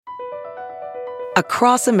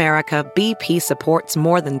Across America, BP supports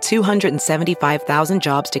more than 275,000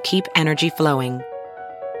 jobs to keep energy flowing.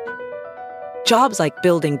 Jobs like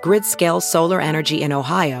building grid-scale solar energy in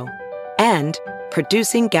Ohio and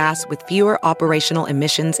producing gas with fewer operational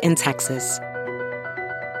emissions in Texas.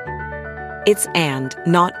 It's and,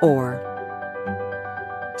 not or.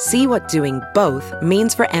 See what doing both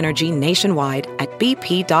means for energy nationwide at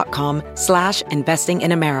bp.com/investing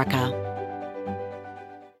in America.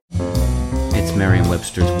 It's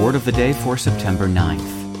Merriam-Webster's Word of the Day for September 9th.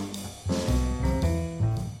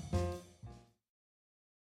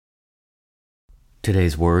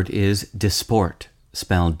 Today's word is disport,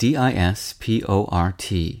 spelled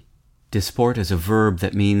D-I-S-P-O-R-T. Disport is a verb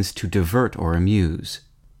that means to divert or amuse.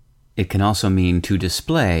 It can also mean to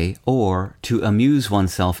display or to amuse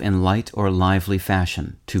oneself in light or lively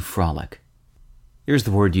fashion, to frolic. Here's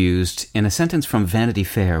the word used in a sentence from Vanity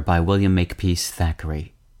Fair by William Makepeace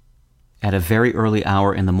Thackeray. At a very early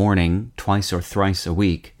hour in the morning, twice or thrice a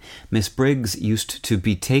week, Miss Briggs used to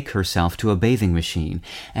betake herself to a bathing machine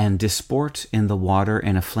and disport in the water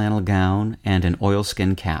in a flannel gown and an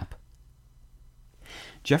oilskin cap.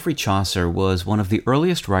 Geoffrey Chaucer was one of the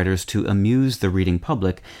earliest writers to amuse the reading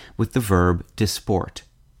public with the verb disport.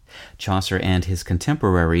 Chaucer and his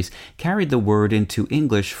contemporaries carried the word into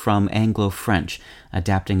English from Anglo-French,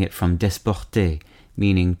 adapting it from disporter,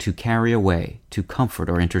 meaning to carry away, to comfort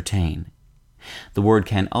or entertain. The word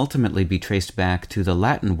can ultimately be traced back to the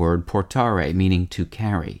Latin word portare, meaning to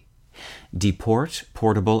carry. Deport,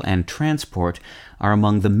 portable, and transport are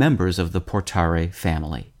among the members of the portare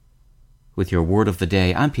family. With your Word of the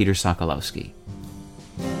Day, I'm Peter Sokolowski.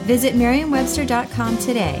 Visit Merriam-Webster.com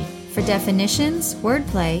today for definitions,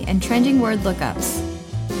 wordplay, and trending word lookups.